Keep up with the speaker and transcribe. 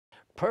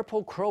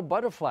Purple crow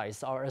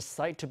butterflies are a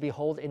sight to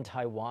behold in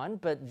Taiwan,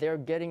 but they're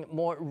getting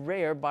more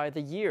rare by the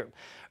year.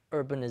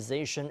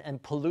 Urbanization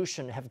and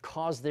pollution have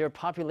caused their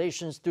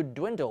populations to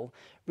dwindle,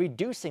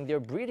 reducing their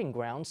breeding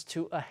grounds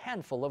to a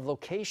handful of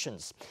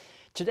locations.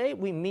 Today,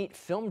 we meet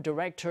film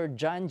director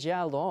Chan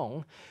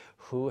Chia-lung,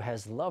 who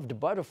has loved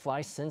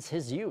butterflies since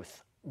his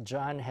youth.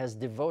 Chan has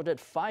devoted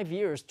 5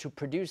 years to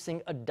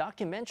producing a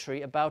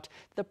documentary about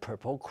the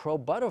purple crow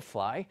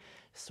butterfly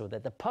so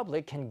that the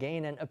public can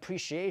gain an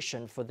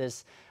appreciation for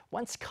this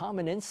once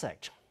common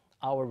insect.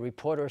 Our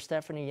reporter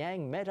Stephany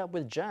Yang met up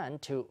with Chan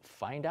to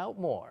find out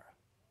more.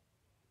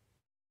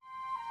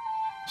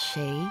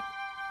 谁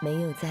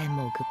没有在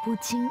某个不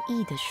经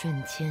意的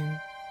瞬间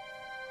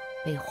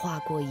被划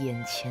过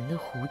眼前的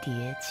蝴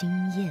蝶惊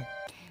艳？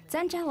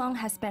 Chan Chia-lung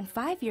has spent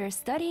 5 years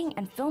studying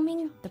and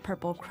filming the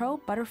purple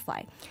crow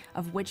butterfly,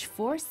 of which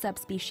 4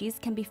 subspecies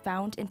can be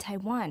found in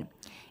Taiwan.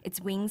 Its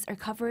wings are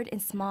covered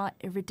in small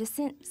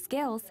iridescent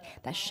scales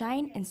that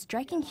shine in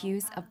striking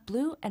hues of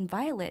blue and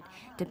violet,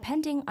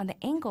 depending on the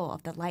angle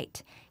of the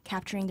light.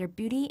 Capturing their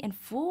beauty in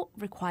full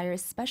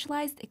requires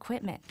specialized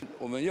equipment.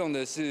 我们用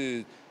的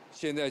是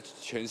现在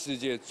全世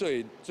界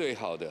最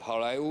好的好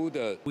莱坞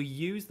的。 We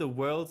use the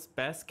world's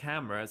best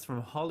cameras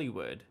from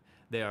Hollywood.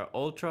 They are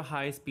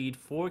ultra-high-speed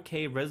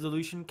 4K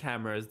resolution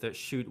cameras that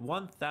shoot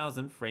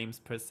 1,000 frames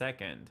per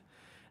second.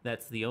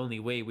 That's the only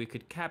way we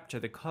could capture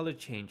the color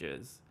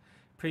changes.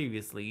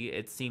 Previously,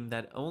 it seemed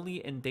that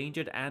only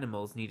endangered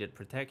animals needed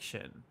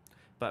protection.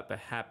 But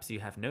perhaps you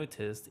have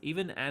noticed,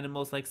 even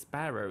animals like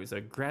sparrows are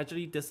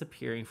gradually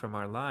disappearing from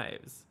our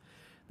lives.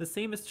 The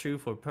same is true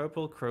for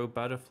purple crow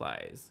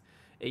butterflies.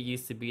 It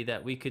used to be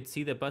that we could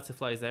see the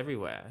butterflies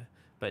everywhere.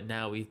 But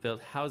now we've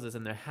built houses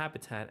in their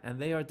habitat and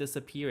they are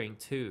disappearing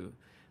too.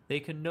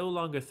 They can no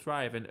longer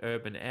thrive in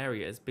urban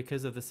areas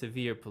because of the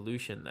severe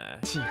pollution there.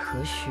 几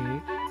何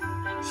时，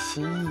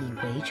习以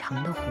为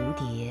常的蝴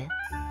蝶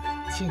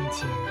渐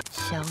渐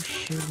消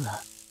失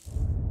了。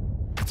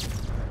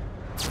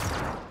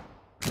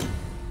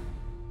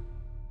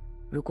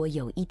如果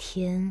有一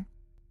天，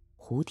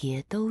蝴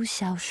蝶都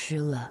消失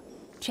了。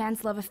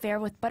 Chan's love affair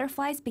with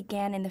butterflies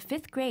began in the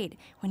 5th grade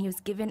when he was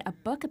given a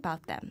book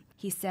about them.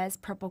 He says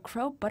purple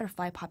crow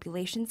butterfly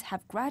populations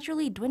have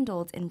gradually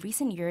dwindled in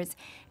recent years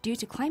due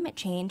to climate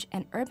change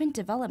and urban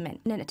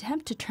development. In an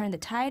attempt to turn the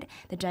tide,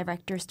 the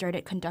director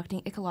started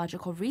conducting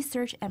ecological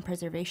research and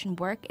preservation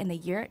work in the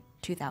year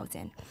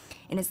 2000.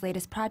 In his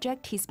latest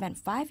project, he spent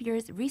 5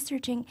 years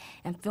researching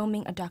and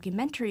filming a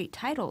documentary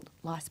titled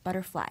Lost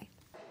Butterfly.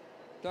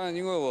 当然，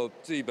因为我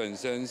自己本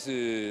身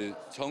是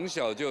从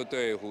小就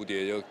对蝴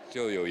蝶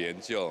就有研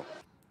究。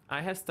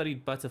 I have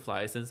studied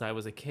butterflies since I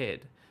was a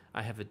kid.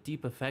 I have a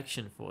deep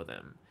affection for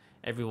them.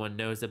 Everyone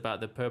knows about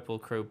the purple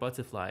crow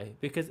butterfly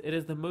because it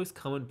is the most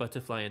common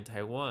butterfly in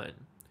Taiwan.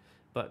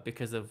 But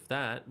because of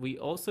that, we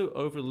also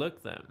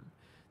overlook them.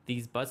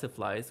 These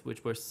butterflies,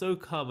 which were so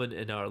common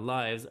in our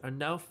lives, are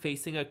now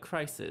facing a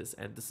crisis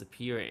and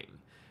disappearing.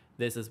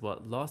 This is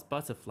what Lost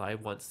Butterfly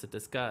wants to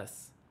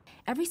discuss.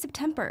 Every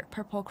September,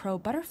 purple crow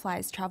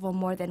butterflies travel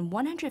more than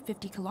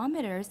 150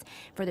 kilometers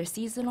for their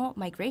seasonal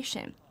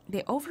migration.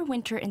 They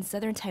overwinter in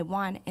southern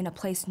Taiwan in a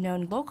place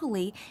known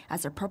locally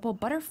as the Purple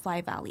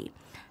Butterfly Valley.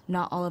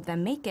 Not all of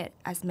them make it,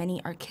 as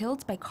many are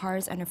killed by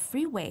cars on a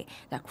freeway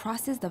that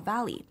crosses the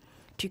valley.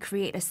 To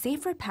create a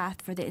safer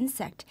path for the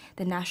insect,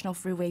 the National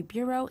Freeway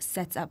Bureau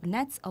sets up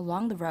nets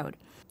along the road.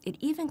 It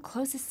even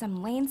closes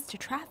some lanes to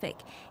traffic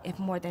if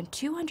more than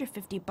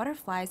 250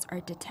 butterflies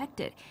are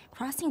detected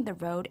crossing the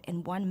road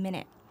in 1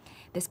 minute.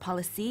 This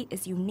policy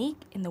is unique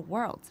in the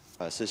world.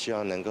 是希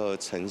望能够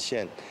呈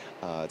现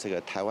这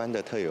个台湾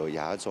的特有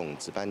亚种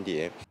紫斑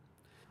蝶。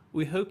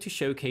 We hope to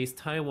showcase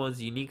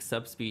Taiwan's unique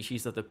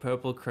subspecies of the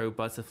purple crow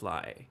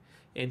butterfly.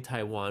 In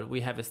Taiwan, we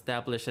have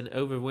established an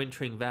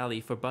overwintering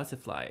valley for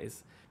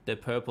butterflies. The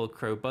purple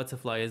crow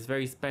butterfly is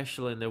very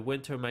special in their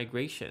winter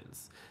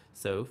migrations.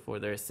 So, for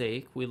their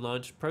sake, we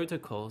launched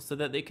protocols so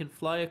that they can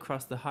fly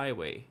across the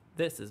highway.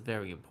 This is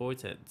very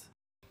important.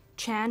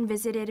 Chan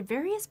visited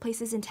various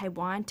places in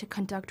Taiwan to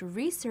conduct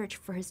research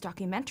for his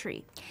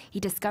documentary.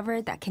 He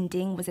discovered that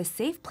Kending was a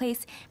safe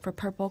place for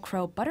purple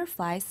crow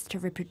butterflies to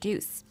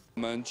reproduce. 我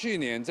们去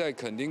年在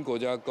垦丁国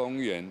家公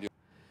园。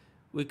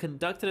 We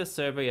conducted a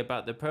survey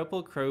about the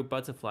purple crow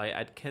butterfly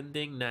at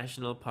Kending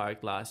National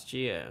Park last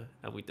year,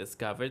 and we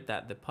discovered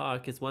that the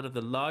park is one of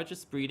the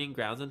largest breeding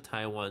grounds on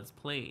Taiwan's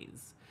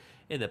plains.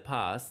 In the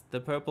past, the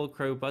purple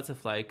crow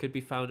butterfly could be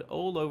found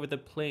all over the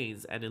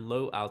plains and in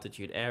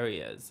low-altitude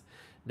areas.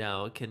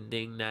 Now,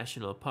 Kending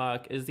National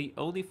Park is the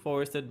only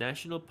forested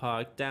national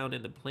park down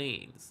in the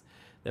plains.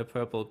 The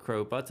purple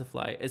crow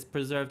butterfly is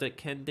preserved at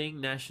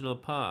Kending National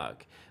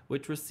Park,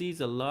 which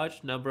receives a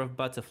large number of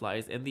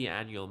butterflies in the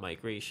annual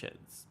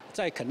migrations.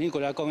 在垦丁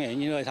国家公园，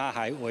因为它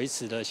还维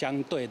持了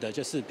相对的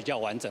就是比较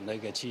完整的一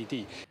个栖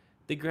地。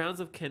 The grounds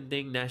of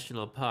Kending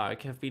National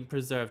Park have been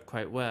preserved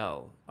quite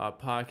well. Our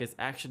park is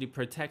actually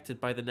protected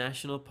by the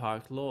national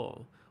park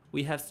law.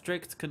 We have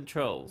strict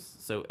controls,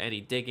 so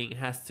any digging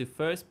has to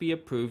first be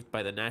approved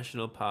by the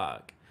national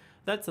park.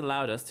 That's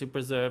allowed us to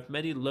preserve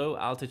many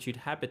low-altitude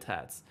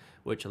habitats,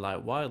 which allow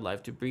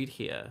wildlife to breed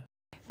here.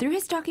 Through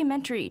his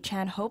documentary,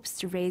 Chan hopes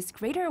to raise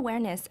greater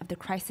awareness of the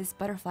crisis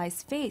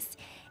butterflies face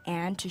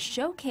and to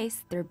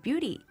showcase their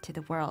beauty to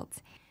the world.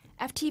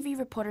 FTV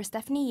reporter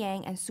Stephany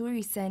Yang and Su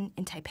Yusen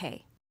in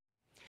Taipei.